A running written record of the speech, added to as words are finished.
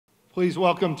Please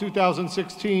welcome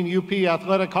 2016 UP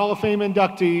Athletic Hall of Fame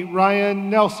inductee, Ryan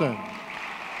Nelson.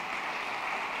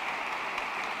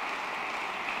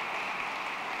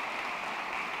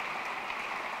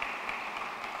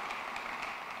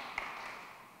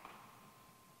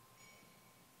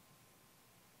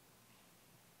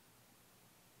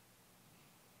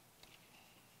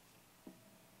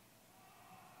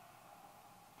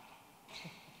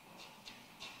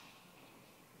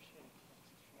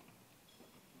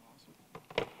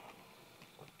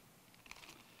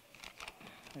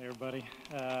 Hey everybody.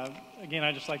 Again,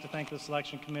 I'd just like to thank the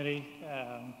selection committee.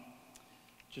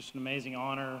 Just an amazing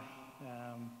honor.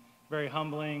 Very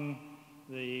humbling,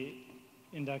 the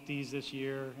inductees this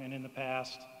year and in the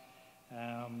past.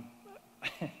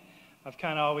 I've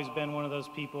kind of always been one of those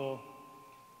people,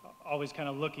 always kind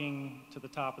of looking to the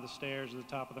top of the stairs, or the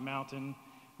top of the mountain,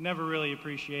 never really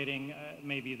appreciating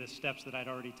maybe the steps that I'd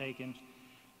already taken.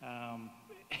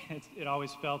 It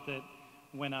always felt that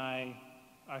when I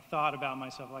thought about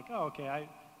myself like, oh, okay,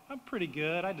 I'm pretty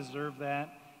good, I deserve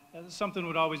that. Something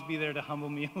would always be there to humble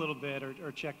me a little bit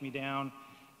or check me down.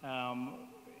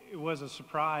 It was a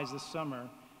surprise this summer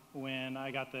when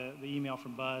I got the email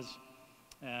from Buzz.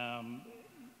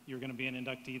 You're gonna be an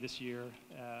inductee this year.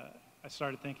 I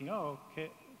started thinking, oh,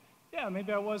 okay, yeah,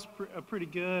 maybe I was pretty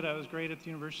good. I was great at the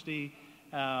university.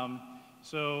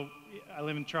 So I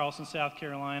live in Charleston, South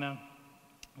Carolina.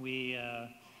 We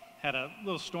had a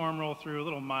little storm roll through, a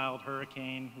little mild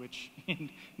hurricane, which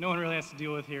no one really has to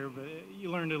deal with here, but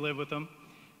you learn to live with them.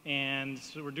 And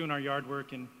so we're doing our yard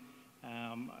work, and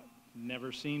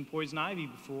never seen poison ivy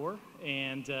before.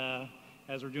 And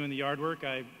as we're doing the yard work,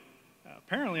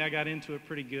 apparently I got into it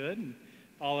pretty good, and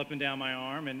all up and down my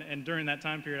arm. And during that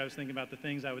time period, I was thinking about the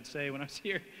things I would say when I was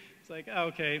here. It's like, oh,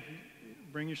 okay,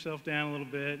 bring yourself down a little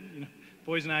bit. You know,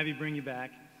 poison ivy, bring you back.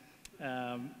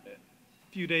 A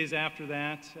few days after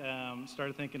that,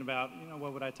 started thinking about, you know,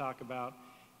 what would I talk about?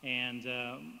 And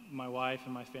my wife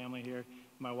and my family here.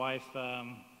 My wife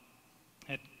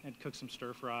had cooked some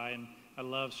stir fry, and I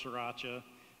love sriracha,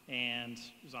 and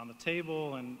it was on the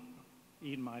table and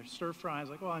eating my stir fry. I was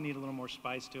like, well, I need a little more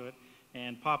spice to it,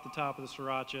 and popped the top of the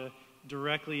sriracha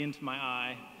directly into my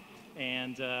eye,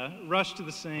 and rushed to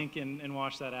the sink and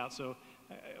washed that out. So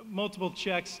multiple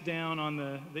checks down on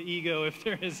the ego, if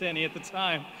there is any at the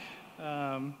time.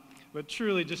 But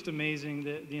truly just amazing,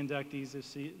 the inductees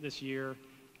this year,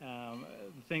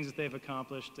 the things that they've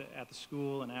accomplished at the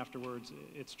school and afterwards.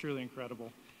 It's truly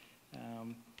incredible.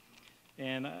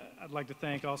 And I'd like to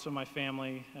thank also my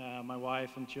family, my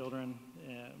wife and children,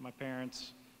 my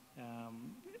parents,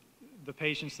 the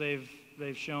patience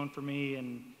they've shown for me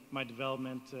and my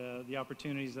development, the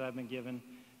opportunities that I've been given.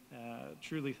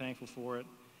 Truly thankful for it.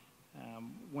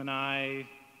 When I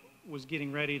was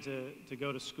getting ready to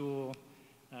go to school,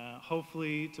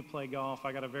 hopefully to play golf.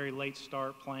 I got a very late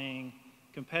start playing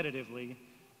competitively.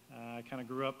 I kind of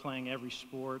grew up playing every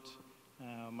sport.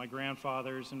 My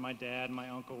grandfathers and my dad and my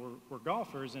uncle were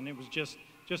golfers, and it was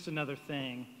just another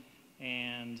thing.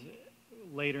 And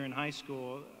later in high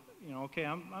school, you know, okay,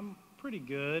 I'm pretty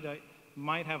good. I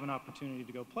might have an opportunity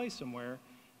to go play somewhere.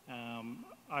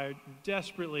 I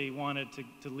desperately wanted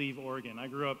to leave Oregon. I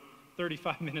grew up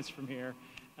 35 minutes from here.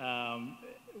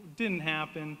 Didn't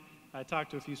happen. I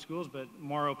talked to a few schools, but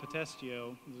Mauro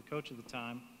Potestio was the coach at the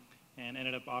time and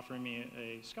ended up offering me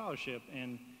a scholarship.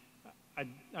 And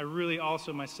I really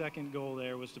also, my second goal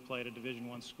there was to play at a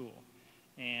Division I school.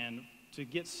 And to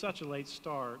get such a late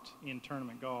start in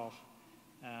tournament golf,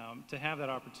 to have that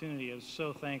opportunity, I was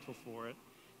so thankful for it.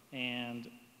 And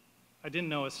I didn't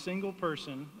know a single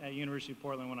person at University of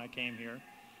Portland when I came here.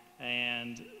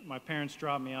 And my parents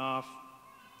dropped me off.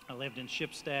 I lived in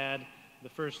Shipstad, the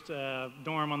first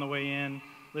dorm on the way in,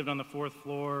 lived on the 4th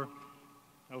floor.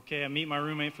 Okay, I meet my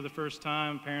roommate for the first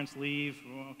time, parents leave.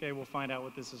 Okay, we'll find out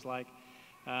what this is like.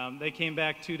 They came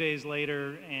back 2 days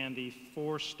later, and the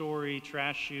 4-story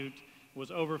trash chute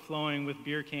was overflowing with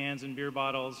beer cans and beer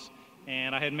bottles,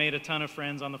 and I had made a ton of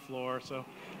friends on the floor, so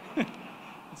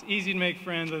it's easy to make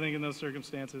friends, I think, in those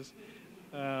circumstances.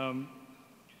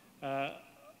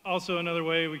 Also, another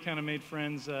way we kind of made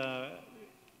friends,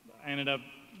 I ended up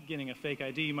getting a fake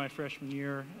ID my freshman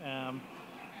year.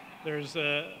 There's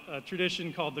a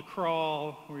tradition called the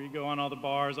crawl, where you go on all the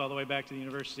bars all the way back to the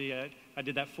university. I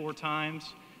did that 4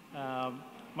 times.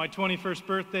 My 21st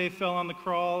birthday fell on the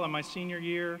crawl on my senior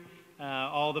year.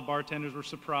 All the bartenders were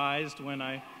surprised when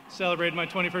I celebrated my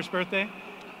 21st birthday.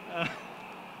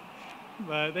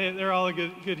 But they're all a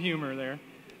good humor there.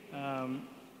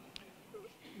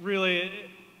 Really,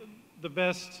 the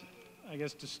best, I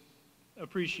guess, just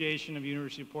appreciation of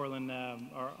University of Portland,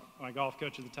 my golf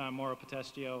coach at the time, Mauro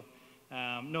Potestio.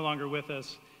 no longer with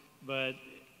us, but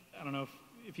I don't know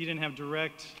if you didn't have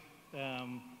direct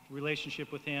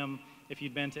relationship with him, if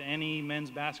you'd been to any men's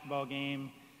basketball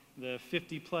game, the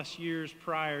 50-plus years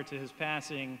prior to his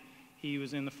passing, he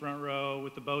was in the front row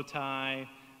with the bow tie,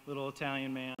 little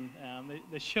Italian man.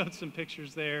 They showed some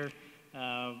pictures there.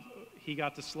 He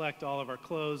got to select all of our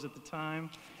clothes at the time.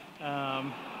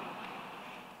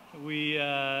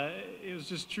 It was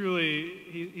just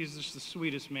truly, he's just the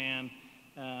sweetest man.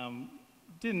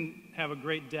 Didn't have a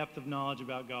great depth of knowledge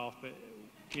about golf, but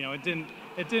you know, it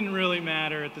didn't really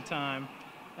matter at the time.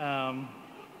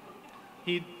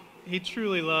 He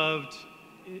truly loved,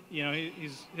 you know,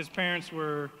 his parents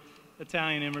were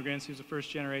Italian immigrants. He was a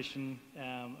first-generation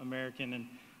American, and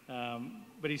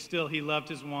but he loved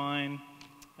his wine.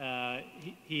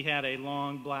 He had a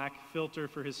long black filter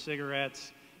for his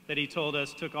cigarettes that he told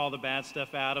us took all the bad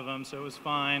stuff out of them, so it was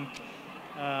fine.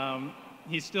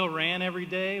 He still ran every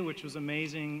day, which was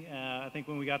amazing. I think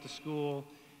when we got to school,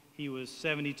 he was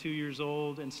 72 years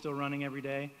old and still running every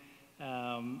day.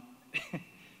 One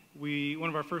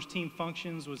of our first team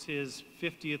functions was his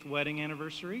 50th wedding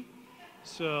anniversary.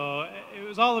 So it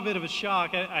was all a bit of a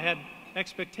shock. I had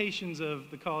expectations of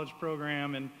the college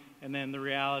program and then the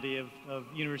reality of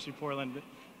University of Portland. But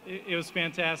it was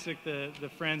fantastic, the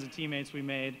friends and teammates we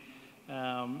made.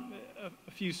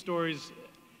 A few stories.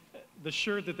 The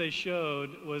shirt that they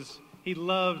showed was, he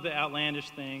loved the outlandish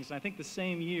things. And I think the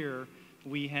same year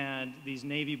we had these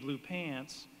navy blue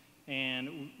pants,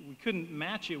 and we couldn't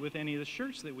match it with any of the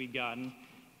shirts that we'd gotten.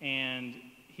 And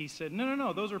he said,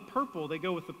 no, those are purple. They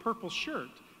go with the purple shirt.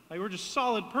 Like, we're just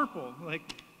solid purple. Like,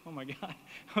 oh my God,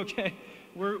 okay.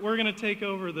 We're going to take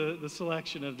over the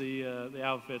selection of the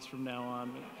outfits from now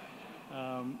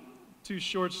on. Two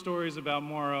short stories about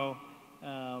Mauro.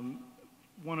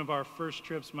 One of our first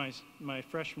trips my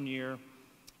freshman year,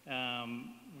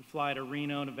 we fly to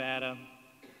Reno, Nevada.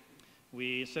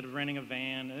 Instead of renting a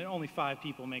van, and only 5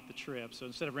 people make the trip, so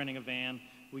instead of renting a van,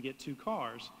 we get 2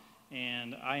 cars.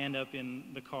 And I end up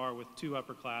in the car with 2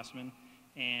 upperclassmen,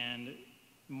 and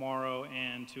Mauro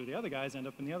and 2 of the other guys end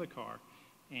up in the other car.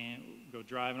 And go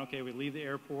driving. Okay, we leave the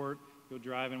airport, go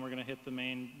driving, we're going to hit the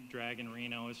main drag in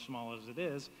Reno, as small as it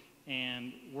is,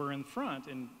 and we're in front,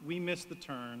 and we missed the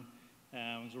turn.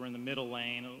 So we're in the middle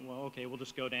lane. Well, okay, we'll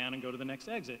just go down and go to the next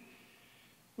exit.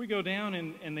 We go down,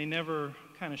 and they never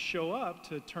kind of show up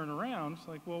to turn around. It's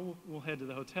like, well, we'll head to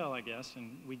the hotel, I guess.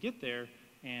 And we get there,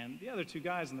 and the other 2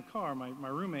 guys in the car, my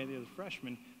roommate, the other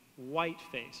freshman,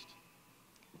 white-faced.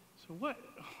 So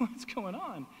what's going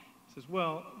on? He says,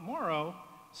 well, Mauro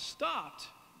stopped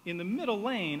in the middle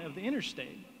lane of the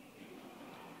interstate,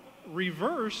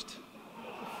 reversed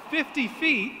 50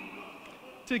 feet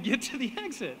to get to the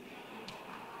exit.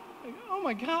 Like, oh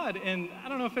my God. And I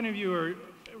don't know if any of you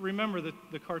remember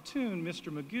the cartoon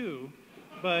Mr. Magoo,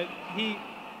 but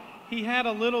he had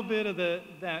a little bit of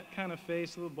that kind of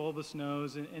face, a little bulbous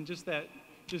nose, and just that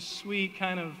sweet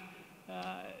kind of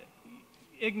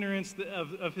ignorance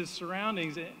of his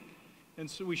surroundings. And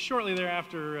so shortly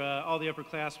thereafter, all the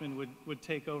upperclassmen would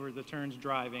take over the turns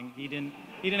driving. He didn't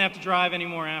have to drive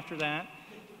anymore after that.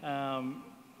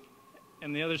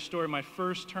 And the other story, my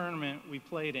first tournament we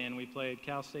played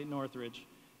Cal State Northridge,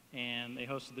 and they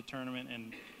hosted the tournament.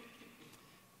 And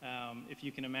if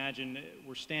you can imagine,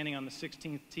 we're standing on the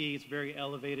 16th tee. It's a very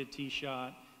elevated tee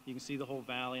shot. You can see the whole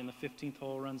valley, and the 15th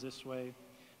hole runs this way.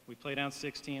 We play down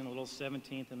 16, a little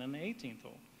 17th, and then the 18th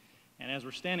hole. And as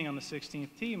we're standing on the 16th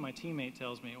tee, my teammate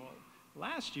tells me, well,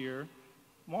 last year,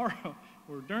 Mauro,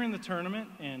 we're during the tournament,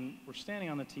 and we're standing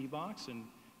on the tee box, and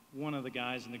one of the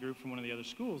guys in the group from one of the other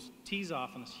schools tees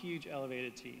off on this huge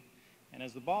elevated tee. And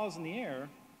as the ball's in the air,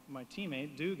 my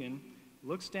teammate, Dugan,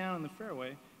 looks down in the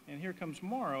fairway, and here comes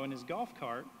Mauro in his golf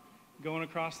cart going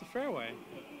across the fairway.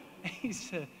 And he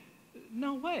said,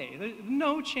 no way, there's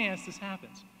no chance this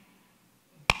happens.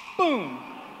 Boom,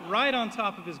 right on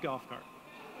top of his golf cart.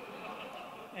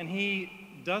 And he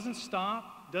doesn't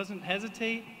stop, doesn't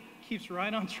hesitate, keeps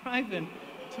right on driving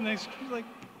to the next, he's like,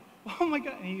 oh my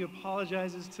God, and he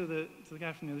apologizes to the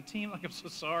guy from the other team, like, I'm so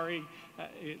sorry.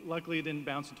 Luckily it didn't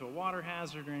bounce into a water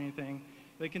hazard or anything.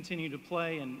 They continued to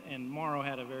play, and Mauro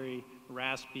had a very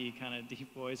raspy, kind of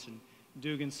deep voice, and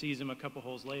Dugan sees him a couple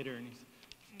holes later, and he's,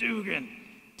 Dugan,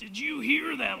 did you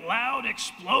hear that loud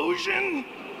explosion?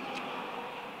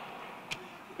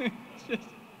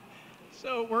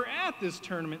 So we're at this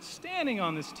tournament, standing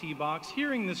on this tee box,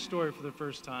 hearing this story for the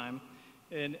first time.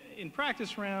 And in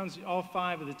practice rounds, all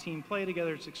 5 of the team play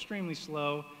together. It's extremely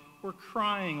slow. We're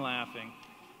crying laughing.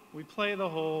 We play the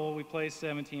hole. We play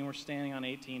 17. We're standing on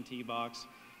 18 tee box.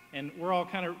 And we're all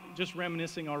kind of just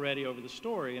reminiscing already over the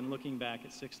story and looking back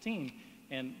at 16.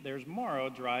 And there's Morrow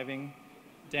driving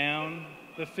down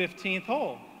the 15th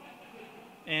hole.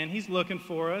 And he's looking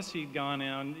for us. He'd gone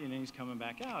out and he's coming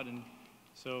back out. And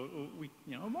so we,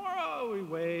 Morrow, we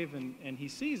wave, and he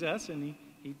sees us, and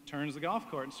he turns the golf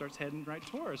cart and starts heading right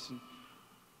toward us. And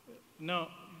no,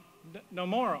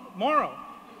 Morrow,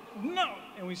 no.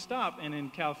 And we stop. And in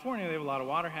California, they have a lot of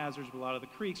water hazards, but a lot of the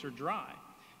creeks are dry.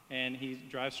 And he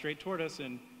drives straight toward us,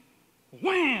 and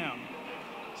wham!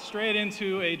 Straight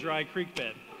into a dry creek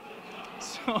bed.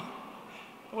 So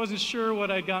I wasn't sure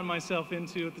what I'd gotten myself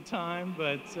into at the time,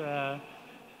 but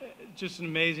just an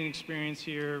amazing experience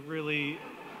here. Really,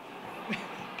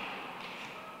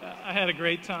 I had a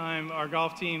great time. Our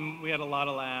golf team, we had a lot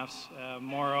of laughs.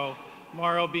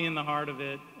 Morrow being the heart of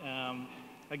it.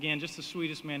 Again, just the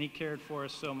sweetest man. He cared for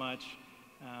us so much.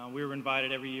 We were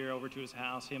invited every year over to his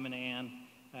house, him and Ann,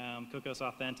 cook us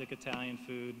authentic Italian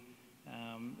food.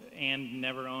 Ann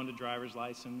never owned a driver's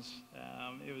license.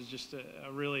 It was just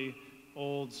a really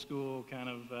old school kind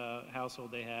of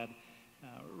household they had.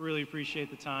 Really appreciate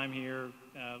the time here,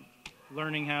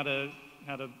 learning how to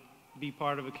be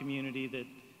part of a community that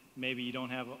maybe you don't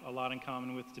have a lot in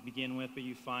common with to begin with, but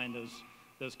you find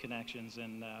those connections.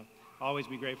 And always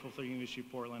be grateful for University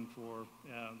of Portland for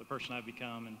the person I've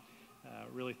become, and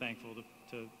really thankful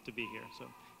to be here. So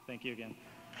thank you again.